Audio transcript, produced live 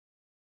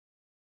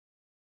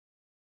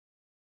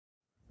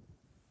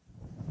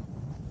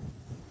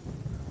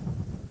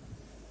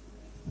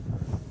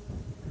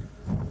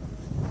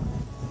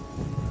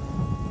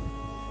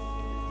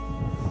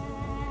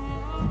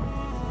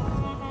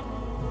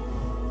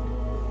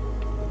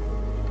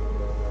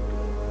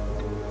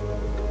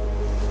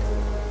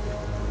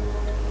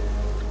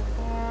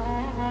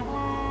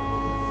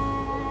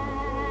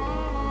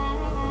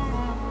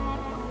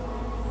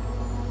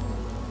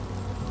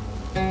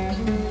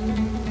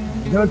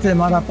دولة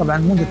الإمارات طبعا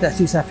منذ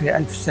تأسيسها في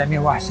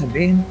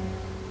 1971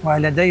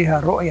 ولديها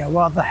رؤية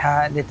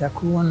واضحة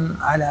لتكون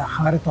على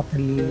خارطة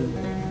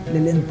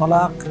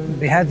للانطلاق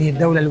بهذه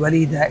الدولة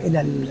الوليدة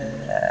إلى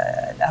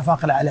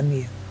الآفاق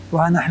العالمية.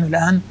 ونحن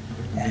الآن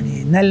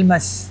يعني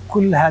نلمس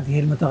كل هذه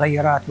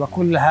المتغيرات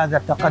وكل هذا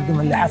التقدم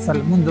اللي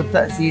حصل منذ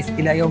التأسيس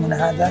إلى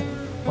يومنا هذا،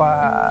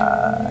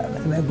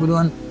 ومثل ما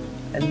يقولون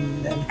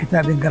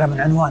الكتاب ينقرأ من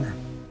عنوانه.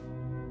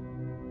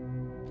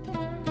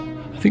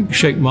 I think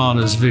Sheikh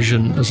Mana's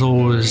vision is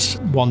always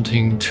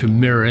wanting to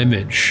mirror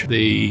image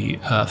the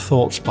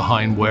thoughts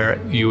behind where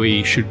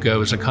UAE should go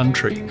as a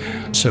country.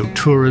 So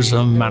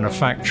tourism,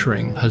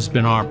 manufacturing has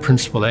been our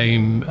principal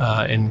aim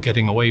in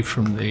getting away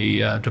from the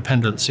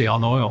dependency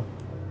on oil.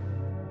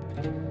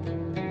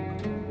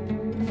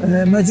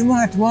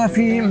 مجموعة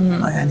وافي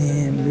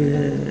يعني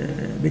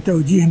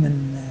بتوجيه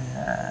من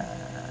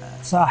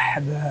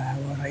صاحبه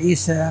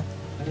ورئيسه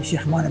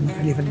الشيخ مانا بن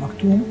خليفة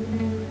المكتوم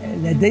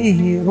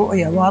لديه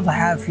رؤية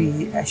واضحة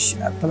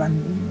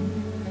طبعا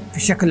في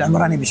الشكل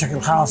العمراني بشكل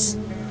خاص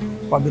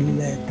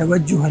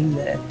وبالتوجه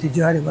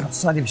التجاري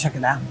والاقتصادي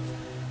بشكل عام.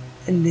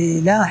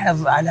 اللي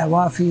لاحظ على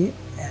وافي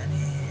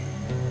يعني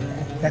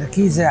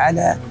تركيزه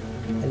على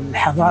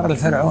الحضارة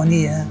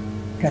الفرعونية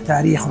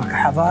كتاريخ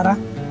وكحضارة،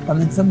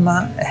 ومن ثم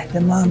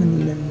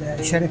اهتمام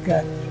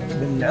الشركة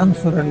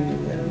بالعنصر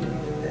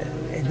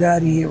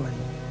الإداري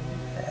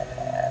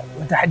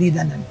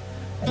وتحديدا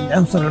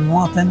العنصر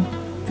المواطن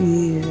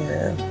في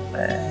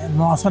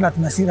مواصلة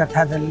مسيرة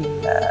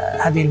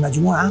هذه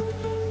المجموعة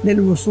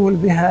للوصول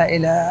بها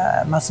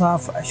إلى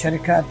مصاف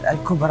الشركات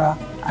الكبرى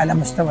على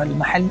مستوى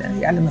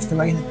على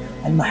المستويين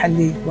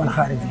المحلي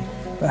والخارجي.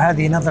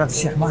 فهذه نظرة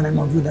الشيخ مانا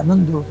الموجودة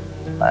منذ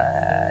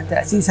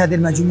تأسيس هذه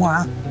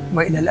المجموعة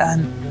وإلى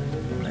الآن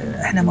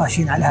احنا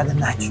ماشيين على هذا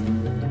النهج.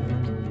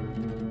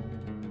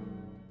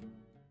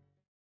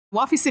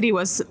 Wafi City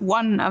was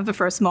one of the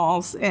first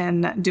malls in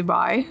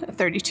Dubai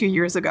 32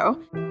 years ago.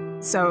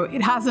 So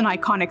it has an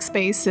iconic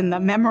space in the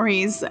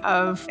memories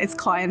of its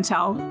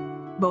clientele,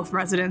 both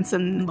residents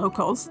and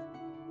locals.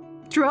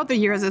 Throughout the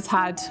years, it's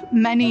had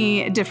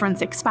many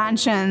different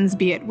expansions,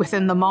 be it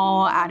within the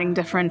mall, adding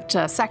different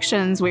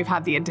sections. We've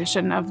had the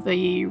addition of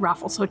the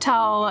Raffles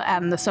Hotel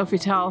and the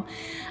Sofitel,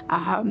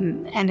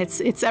 and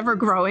it's ever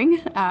growing.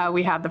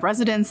 We had the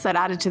residents that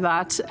added to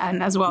that,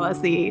 and as well as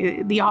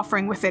the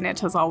offering within it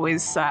has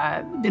always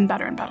been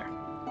better and better.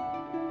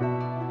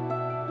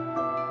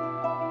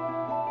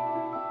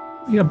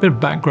 A bit of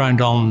background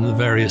on the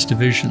various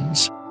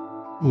divisions.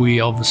 We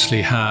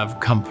obviously have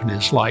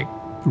companies like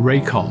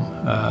Raycom,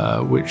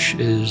 which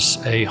is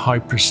a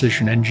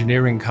high-precision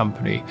engineering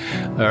company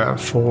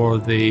for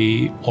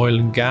the oil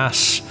and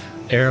gas,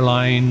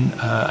 airline,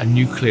 and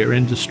nuclear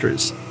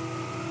industries.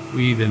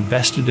 We've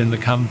invested in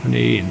the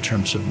company in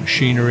terms of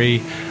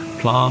machinery,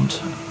 plant,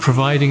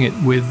 providing it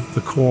with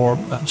the core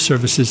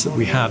services that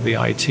we have, the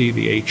IT,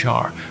 the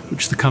HR,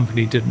 which the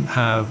company didn't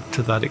have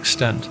to that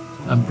extent,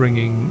 and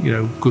bringing,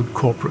 good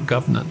corporate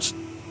governance.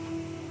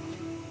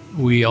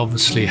 We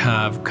obviously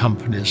have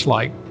companies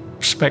like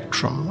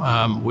Spectrum,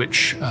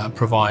 which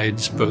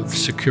provides both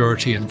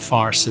security and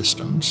fire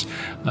systems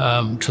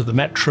to the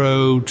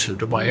metro, to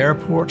Dubai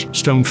Airport.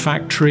 Stone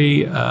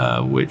Factory,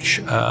 which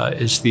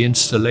is the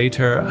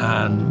installer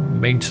and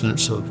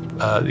maintenance of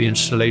the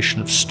installation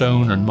of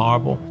stone and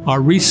marble.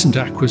 Our recent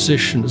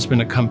acquisition has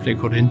been a company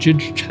called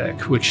Ingigitech,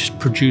 which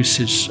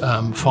produces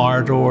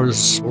fire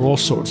doors for all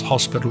sorts,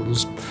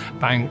 hospitals,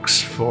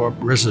 banks, for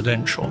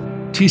residential.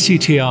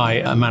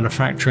 TCTI, a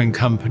manufacturing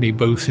company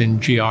both in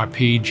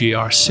GRP,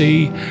 GRC.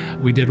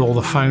 We did all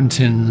the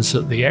fountains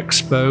at the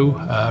Expo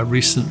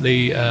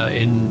recently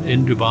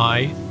in Dubai.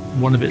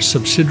 One of its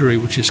subsidiary,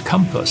 which is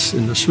Compass,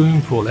 in the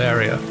swimming pool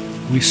area,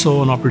 we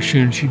saw an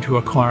opportunity to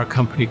acquire a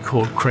company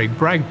called Craig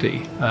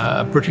Bragdy,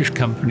 a British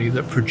company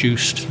that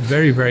produced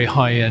very, very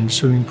high-end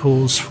swimming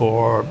pools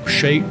for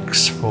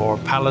sheikhs, for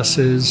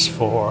palaces,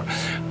 for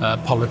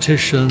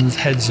politicians,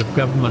 heads of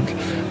government,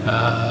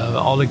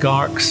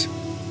 oligarchs.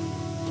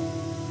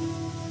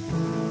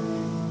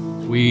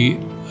 We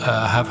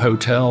have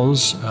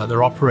hotels.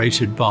 They're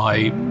operated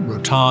by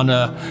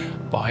Rotana,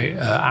 by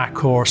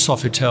Accor,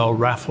 Sofitel,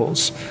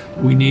 Raffles.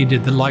 We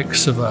needed the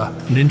likes of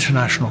an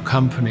international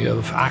company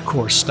of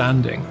Accor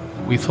standing.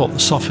 We thought the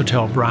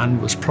Sofitel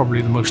brand was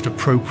probably the most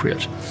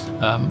appropriate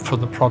for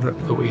the product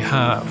that we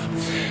have.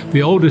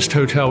 The oldest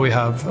hotel we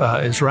have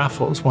is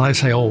Raffles. When I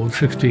say old,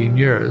 15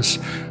 years.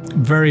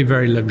 Very,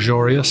 very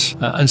luxurious.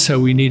 And so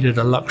we needed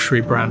a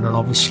luxury brand, and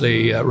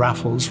obviously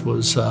Raffles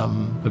was a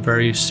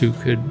very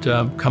suited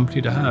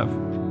company to have.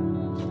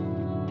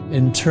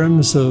 In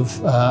terms of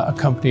a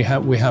company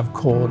we have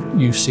called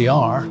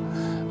UCR,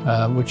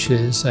 which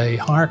is a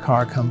hire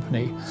car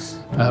company,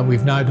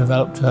 we've now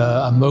developed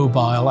a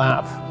mobile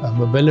app, a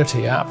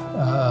mobility app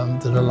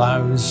that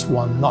allows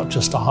one not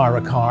just to hire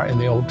a car in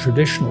the old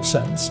traditional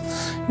sense,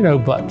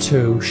 but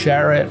to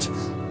share it,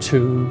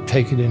 to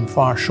take it in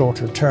far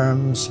shorter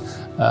terms,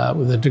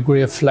 with a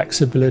degree of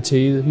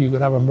flexibility. You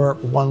could have a Merc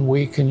one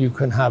week and you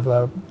can have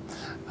a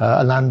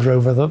Land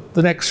Rover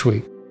the next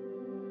week.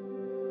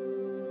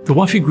 The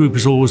Wafi Group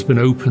has always been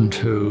open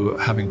to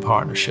having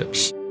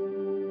partnerships.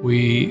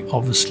 We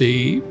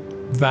obviously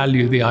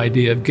value the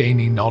idea of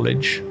gaining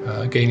knowledge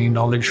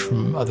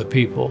from other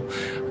people,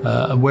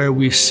 and where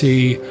we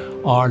see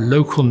our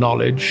local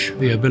knowledge,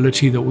 the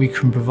ability that we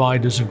can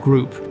provide as a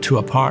group to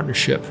a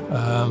partnership,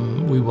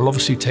 we will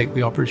obviously take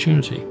the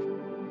opportunity.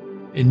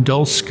 In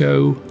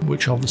Dulsco,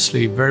 which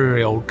obviously very,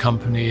 very old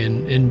company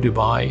in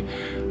Dubai,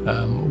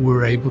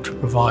 we're able to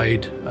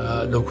provide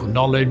local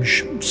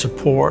knowledge,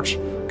 support,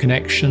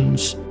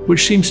 connections,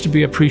 which seems to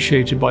be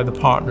appreciated by the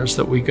partners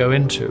that we go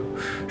into.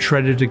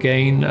 Shredded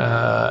again,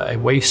 a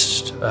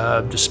waste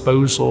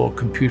disposal,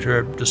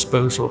 computer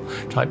disposal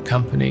type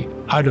company.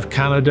 Out of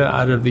Canada,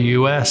 out of the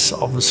US,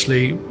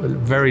 obviously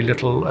very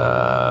little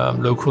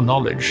local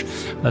knowledge.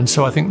 And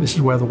so I think this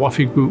is where the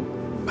Wafi Group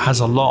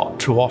has a lot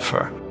to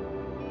offer.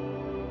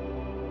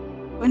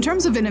 In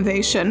terms of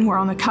innovation, we're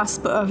on the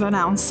cusp of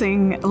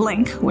announcing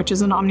Link, which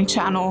is an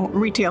omni-channel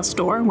retail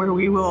store where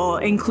we will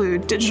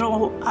include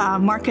digital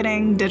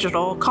marketing,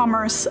 digital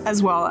commerce,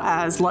 as well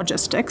as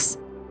logistics.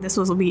 This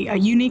will be a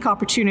unique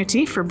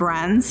opportunity for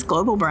brands,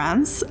 global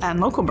brands and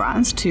local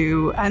brands,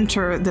 to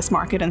enter this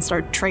market and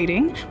start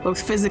trading,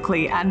 both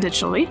physically and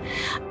digitally.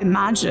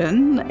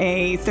 Imagine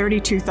a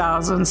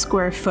 32,000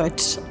 square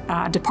foot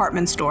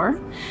department store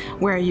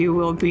where you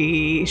will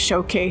be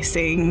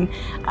showcasing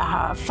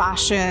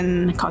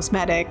fashion,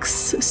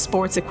 cosmetics,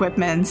 sports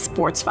equipment,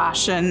 sports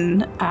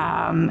fashion,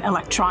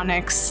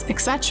 electronics,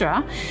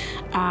 etc.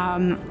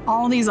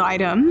 All these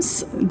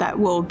items that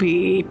will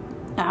be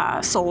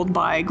sold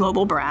by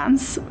global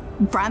brands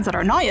that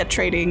are not yet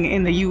trading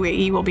in the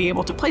UAE will be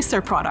able to place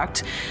their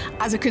product.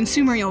 As a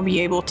consumer, you'll be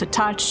able to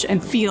touch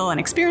and feel and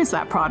experience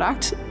that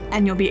product,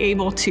 and you'll be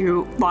able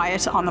to buy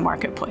it on the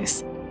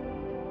marketplace.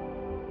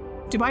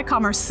 Dubai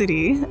Commerce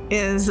City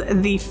is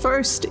the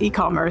first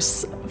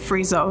e-commerce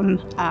free zone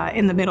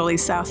in the Middle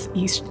East,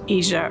 Southeast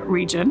Asia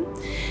region.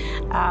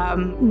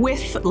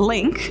 With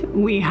Link,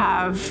 we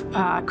have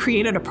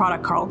created a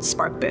product called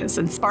SparkBiz,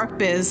 and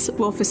SparkBiz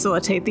will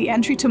facilitate the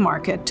entry to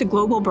market to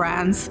global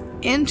brands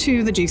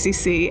into the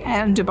GCC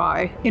and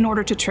Dubai in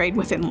order to trade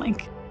within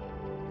Link.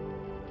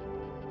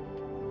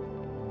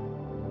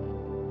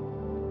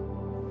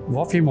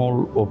 Wafi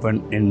Mall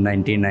opened in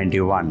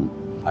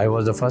 1991. I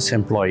was the first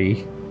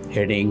employee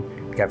heading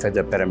Cafe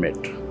the Pyramid.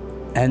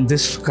 And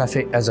this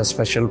cafe has a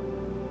special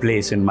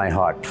place in my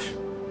heart.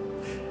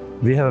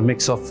 We have a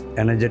mix of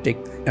energetic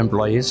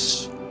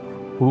employees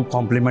who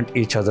complement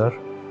each other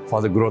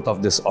for the growth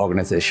of this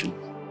organization.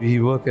 We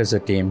work as a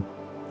team,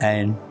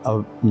 and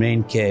our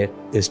main care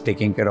is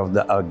taking care of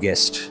our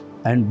guests.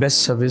 And best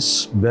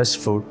service, best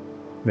food,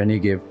 when you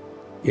give,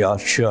 you are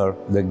sure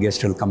the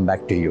guest will come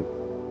back to you.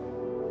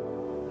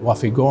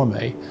 Wafi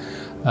Gourmet,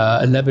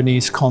 a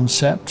Lebanese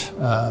concept,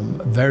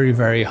 very,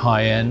 very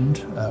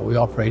high-end. We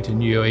operate in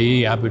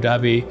UAE, Abu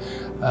Dhabi,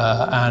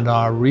 and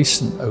our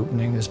recent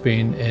opening has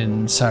been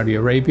in Saudi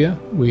Arabia.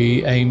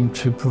 We aim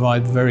to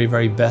provide the very,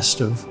 very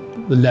best of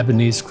the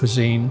Lebanese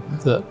cuisine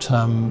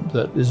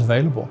that is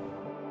available.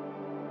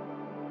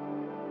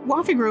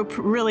 Wafi Group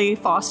really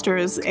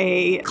fosters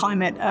a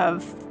climate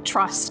of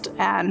trust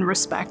and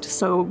respect.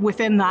 So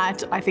within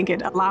that, I think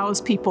it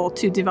allows people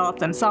to develop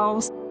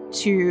themselves,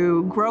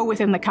 to grow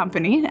within the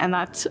company, and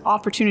that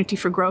opportunity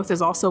for growth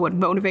is also what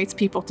motivates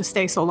people to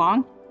stay so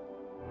long.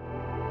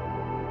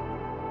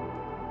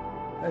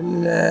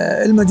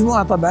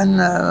 المجموعة طبعا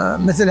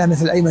مثلها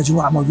مثل أي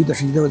مجموعة موجودة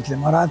في دولة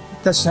الإمارات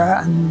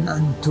تسعى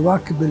أن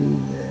تواكب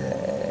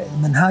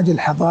المنهاج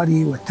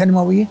الحضاري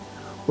والتنموي،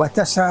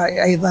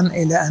 وتسعى أيضا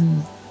إلى أن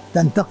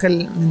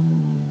تنتقل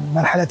من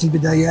مرحلة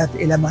البدايات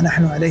إلى ما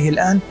نحن عليه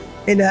الآن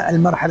إلى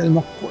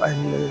المرحلة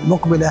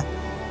المقبلة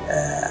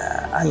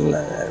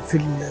في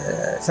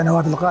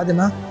السنوات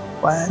القادمة،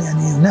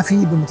 ويعني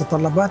نفي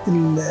بمتطلبات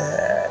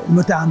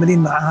المتعاملين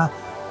معها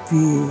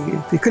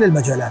في كل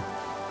المجالات.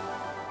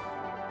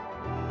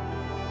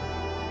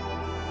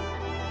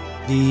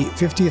 The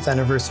 50th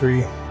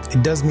anniversary,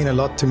 it does mean a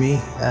lot to me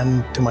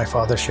and to my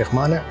father, Sheikh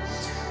Mane.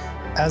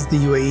 As the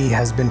UAE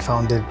has been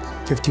founded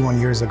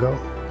 51 years ago,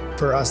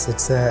 for us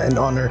it's an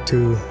honor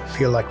to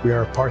feel like we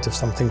are part of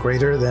something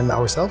greater than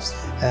ourselves.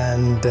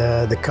 And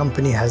the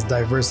company has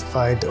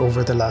diversified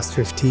over the last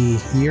 50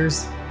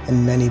 years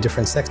in many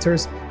different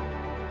sectors.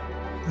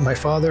 My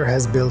father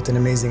has built an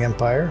amazing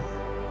empire.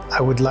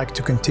 I would like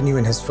to continue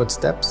in his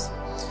footsteps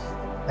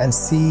and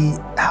see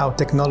how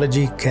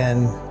technology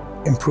can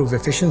improve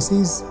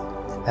efficiencies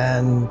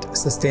and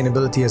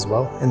sustainability as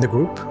well in the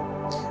group,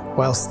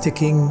 while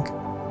sticking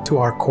to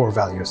our core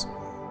values.